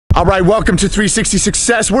All right, welcome to 360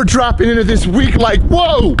 Success. We're dropping into this week like,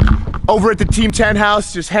 whoa! Over at the Team 10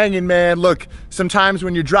 house, just hanging, man. Look, sometimes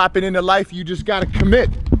when you're dropping into life, you just gotta commit.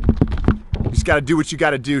 You just gotta do what you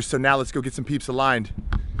gotta do. So now let's go get some peeps aligned.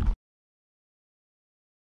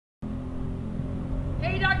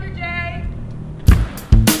 Hey, Dr. J.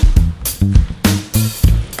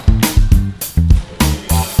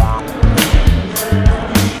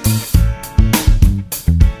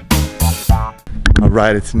 All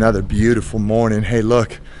right, it's another beautiful morning. Hey,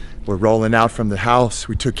 look, we're rolling out from the house.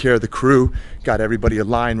 We took care of the crew, got everybody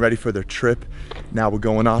aligned, ready for their trip. Now we're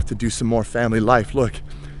going off to do some more family life. Look,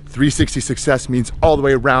 360 Success means all the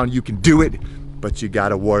way around. You can do it, but you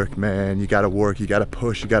gotta work, man. You gotta work, you gotta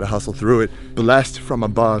push, you gotta hustle through it. Blessed from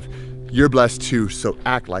above. You're blessed too, so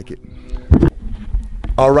act like it.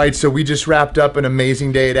 All right, so we just wrapped up an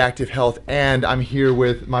amazing day at Active Health, and I'm here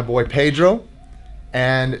with my boy Pedro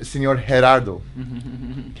and Senor Gerardo.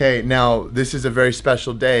 Okay, now this is a very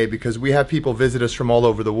special day because we have people visit us from all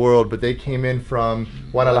over the world, but they came in from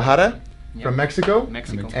Guadalajara, from Mexico.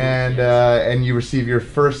 And you receive your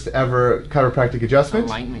first ever chiropractic adjustment.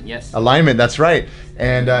 Alignment, yes. Alignment, that's right.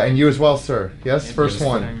 And you as well, sir. Yes, first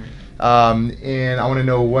one. And I want to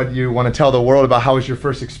know what you want to tell the world about how was your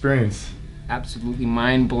first experience. Absolutely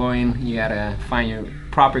mind-blowing. You gotta find your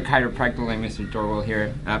proper chiropractor like Mr. Dorwell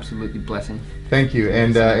here. Absolutely blessing. Thank you.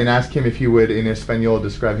 And ask him if he would, in Espanol,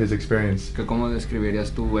 describe his experience. ¿Cómo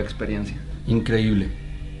describirías tu experiencia? Increíble.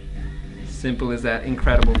 Simple as that.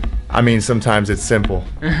 Incredible. I mean, sometimes it's simple.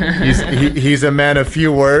 He's a man of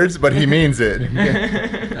few words, but he means it.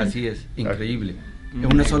 Así es. Increíble. Es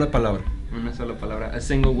una sola palabra. Una sola palabra. A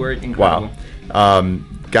single word. Incredible. Wow.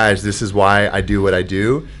 Guys, this is why I do what I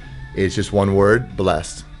do. It's just one word,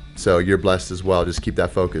 blessed. So you're blessed as well. Just keep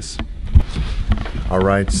that focus. All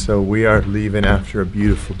right, so we are leaving after a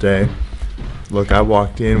beautiful day. Look, I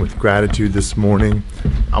walked in with gratitude this morning.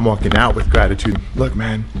 I'm walking out with gratitude. Look,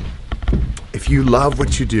 man, if you love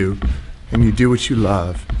what you do and you do what you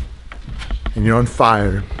love and you're on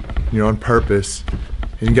fire, you're on purpose,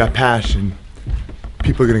 and you got passion,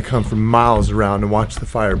 people are gonna come from miles around and watch the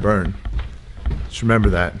fire burn. Just remember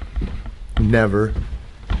that. Never,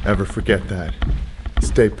 ever forget that.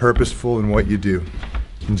 Stay purposeful in what you do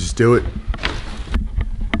and just do it.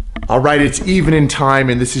 All right, it's evening time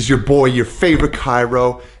and this is your boy, your favorite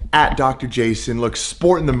chiro at DrJason. Look,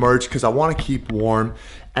 sporting the merch because I want to keep warm.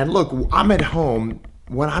 And look, I'm at home.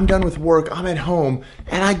 When I'm done with work, I'm at home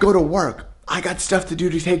and I go to work. I got stuff to do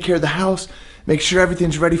to take care of the house, make sure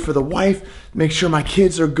everything's ready for the wife, make sure my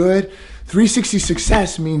kids are good. 360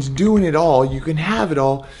 Success means doing it all. You can have it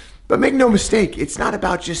all. But make no mistake, it's not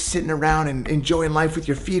about just sitting around and enjoying life with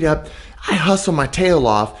your feet up. I hustle my tail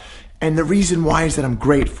off, and the reason why is that I'm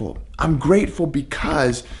grateful. I'm grateful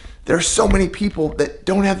because there are so many people that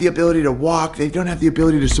don't have the ability to walk, they don't have the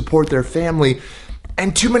ability to support their family,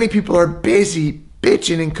 and too many people are busy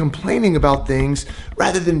bitching and complaining about things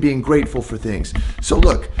rather than being grateful for things. So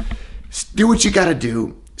look, do what you gotta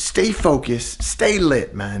do. Stay focused, stay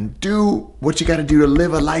lit, man. Do what you gotta do to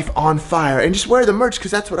live a life on fire and just wear the merch because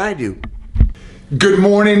that's what I do. Good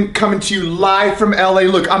morning, coming to you live from LA.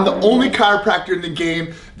 Look, I'm the only chiropractor in the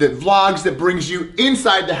game that vlogs, that brings you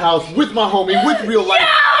inside the house with my homie, with real life,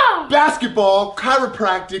 basketball,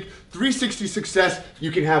 chiropractic, 360 Success. You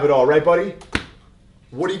can have it all, right, buddy?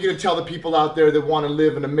 What are you gonna tell the people out there that wanna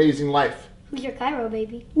live an amazing life? Who's your chiro,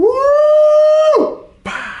 baby? Woo!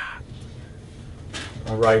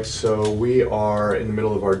 All right, so we are in the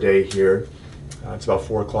middle of our day here. It's about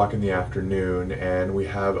 4 o'clock in the afternoon and we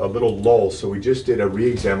have a little lull. So we just did a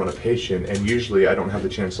re-exam on a patient and usually I don't have the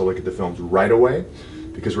chance to look at the films right away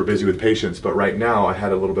because we're busy with patients. But right now I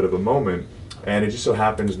had a little bit of a moment and it just so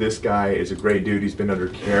happens this guy is a great dude. He's been under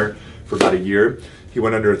care for about a year. He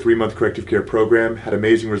went under a 3-month corrective care program, had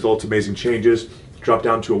amazing results, amazing changes, dropped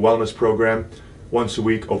down to a wellness program once a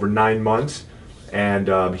week over 9 months.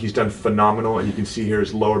 And he's done phenomenal, and you can see here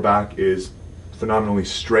his lower back is phenomenally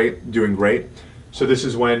straight, doing great. So this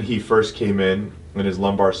is when he first came in, and his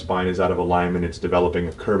lumbar spine is out of alignment, it's developing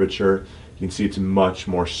a curvature. You can see it's much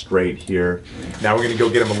more straight here. Now we're gonna go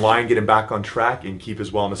get him aligned, get him back on track, and keep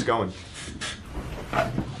his wellness going.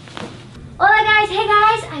 Hola guys, hey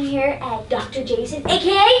guys, I'm here at DrJason,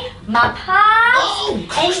 aka my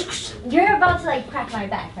pops. And you're about to like crack my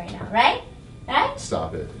back right now, right? Right?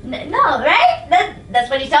 Stop it. No, right? That's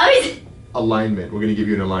what you told me. Alignment, we're gonna give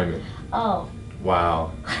you an alignment. Oh.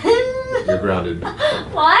 Wow, you're grounded.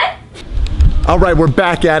 What? All right, we're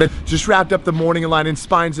back at it. Just wrapped up the morning aligning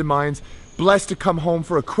spines and minds. blessed to come home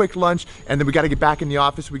for a quick lunch, and then we got to get back in the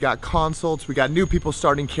office. We got consults, we got new people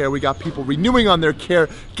starting care, we got people renewing on their care,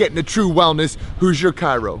 getting to true wellness. Who's your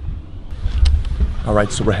chiro? All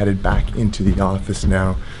right, so we're headed back into the office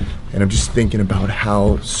now, and I'm just thinking about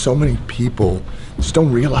how so many people just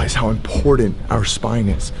don't realize how important our spine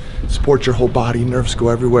is. Support your whole body, nerves go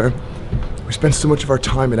everywhere. We spend so much of our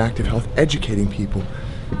time at Active Health educating people,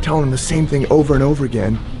 telling them the same thing over and over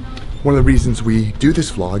again. One of the reasons we do this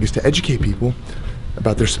vlog is to educate people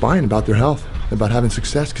about their spine, about their health, about having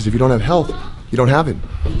success, because if you don't have health, you don't have it.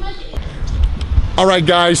 All right,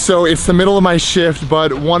 guys, so it's the middle of my shift,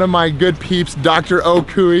 but one of my good peeps, Dr.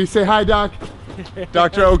 Okui, say hi, Doc.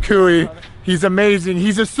 Dr. Okui, he's amazing.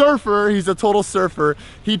 He's a surfer, he's a total surfer.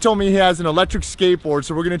 He told me he has an electric skateboard,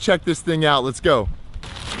 so we're gonna check this thing out. Let's go.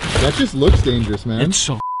 That just looks dangerous, man. It's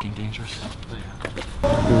so dangerous.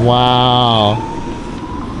 Wow.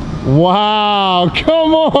 Wow,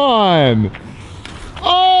 come on.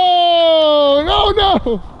 Oh,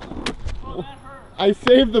 no. I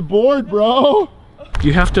saved the board, bro.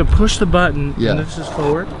 You have to push the button, Yeah. and this is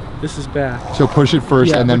forward, this is back. So push it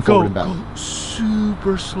first and then but forward and back. Go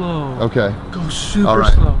super slow. Okay. Go super All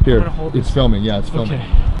right. slow. Here, I'm gonna hold it's this. filming. Yeah, it's filming. Okay.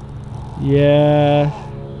 Yeah.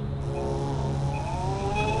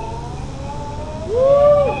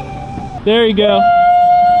 There you go.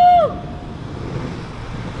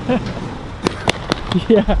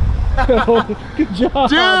 Yeah. Good job.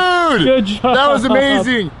 Dude! Good job. That was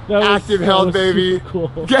amazing. That was- Active that health, was baby. super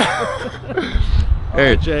cool.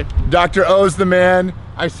 Hey, Jay. Dr. O's the man.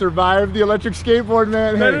 I survived the electric skateboard,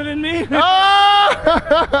 man. Better Hey. than me.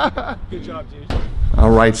 Ah! Good job, dude.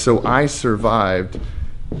 All right, so I survived.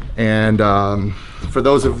 And for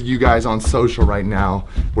those of you guys on social right now,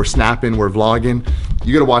 we're snapping, we're vlogging.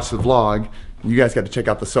 You gotta watch the vlog. You guys got to check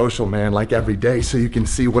out the social, man, like every day, so you can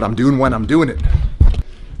see what I'm doing when I'm doing it.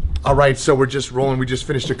 All right, so we're just rolling. We just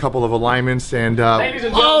finished a couple of alignments, and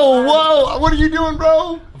oh, whoa! What are you doing,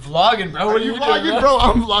 bro? Vlogging, bro. Are you vlogging, bro?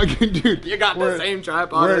 I'm vlogging, dude. You got the same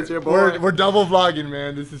tripod as your boy. We're double vlogging,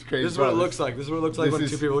 man. This is crazy. This is what it looks like. This is what it looks like This when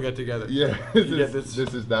is- two people get together. Yeah, get this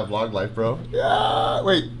this. is that vlog life, bro. Yeah.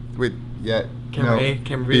 Wait, yeah. Camera A,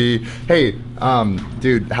 camera B. Hey,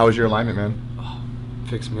 dude, how was your alignment, man?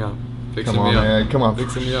 Fix me up. Come on, man. Come on.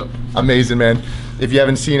 Fixing me up. Amazing, man. If you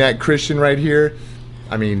haven't seen that Christian right here,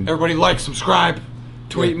 I mean. Everybody like, subscribe,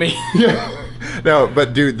 tweet me. Yeah. No,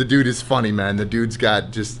 but dude, the dude is funny, man. The dude's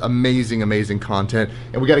got just amazing, amazing content,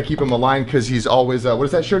 and we got to keep him aligned because he's always. What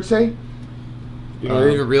does that shirt say? I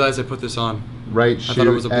didn't even realize I put this on. Right. I thought it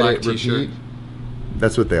was a black edit, t-shirt. repeat.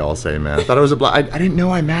 That's what they all say, man. I thought it was a black. I didn't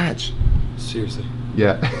know I match. Seriously.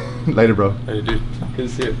 Yeah. Later, bro. Hey, dude. Good to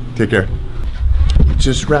see you. Take care.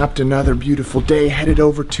 Just wrapped another beautiful day, headed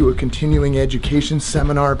over to a continuing education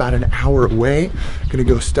seminar about an hour away. Gonna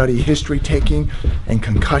go study history taking and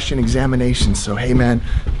concussion examinations. So hey man,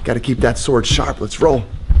 gotta keep that sword sharp. Let's roll.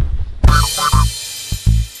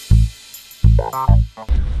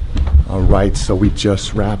 All right, so we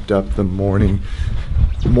just wrapped up the morning.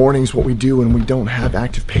 Morning's what we do when we don't have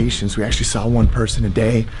active patients. We actually saw one person a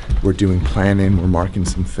day. We're doing planning, we're marking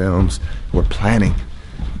some films, we're planning.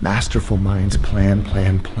 Masterful minds plan,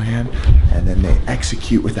 and then they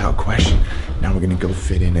execute without question. Now we're gonna go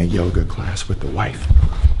fit in a yoga class with the wife.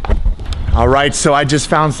 All right, so I just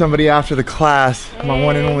found somebody after the class. Hey. My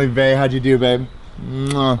one and only Vay. How'd you do, babe?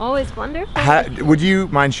 Mwah. Always wonderful. Would you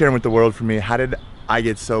mind sharing with the world for me? How did I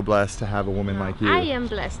get so blessed to have a woman like you? I am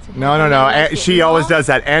blessed. to No, have no, a no. man like She you. always No, does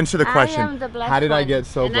that. Answer the question. I am the blessed How did I one, get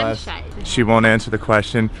so and I'm blessed? shy. She won't answer the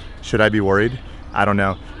question. Should I be worried? I don't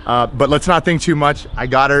know. But let's not think too much. I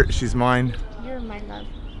got her. She's mine. You're my love.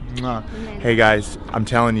 Mwah. Hey guys, I'm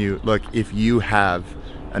telling you, look, if you have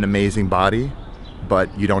an amazing body,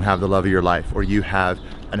 but you don't have the love of your life, or you have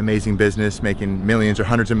an amazing business making millions or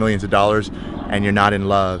hundreds of millions of dollars, and you're not in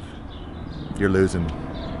love, you're losing.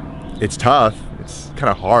 It's tough, it's kind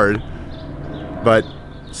of hard, but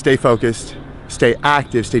stay focused, stay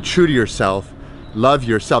active, stay true to yourself, love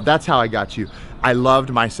yourself. That's how I got you. I loved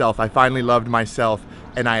myself. I finally loved myself,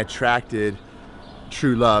 and I attracted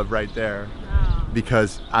true love right there. Wow.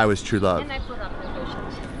 Because I was true love. And I put up with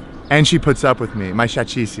patience. And she puts up with me. My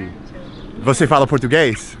chachisi. Você fala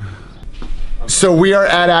português? So we are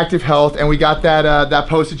at Active Health, and we got that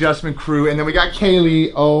post-adjustment crew, and then we got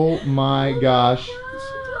Kaylee. Oh my gosh.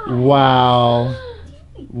 Wow.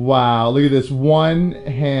 Wow. Look at this. One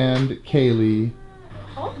hand Kaylee.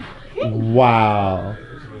 Wow.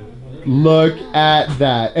 Look at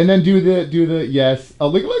that. And then do the yes. Oh,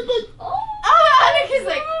 look. Oh, Annika's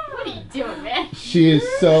like, what are you doing, man? She is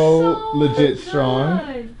so legit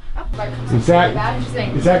strong. Is that?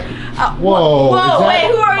 Is that? Whoa! Whoa, wait,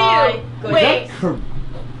 who are you? Wait.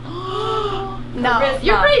 No,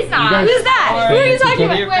 you're pretty not. guys- Who's that? Who are you talking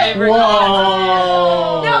about? Wait.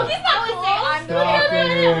 Whoa! No, he's not listening. I'm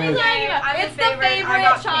the It's the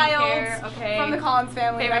favorite child from the Collins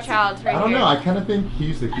family. Favorite child, right I don't know. I kind of think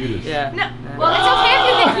he's the cutest. Yeah. No. Well, it's okay if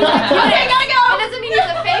you think he's the cutest. Okay, gotta go. It doesn't mean he's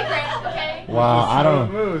a favorite, okay? Wow, I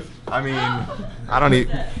don't. I mean, I don't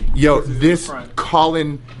even. Yo, this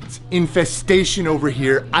Colin infestation over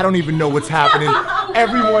here. I don't even know what's happening.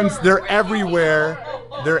 They're everywhere.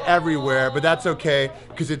 They're everywhere, but that's okay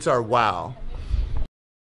because it's our wow.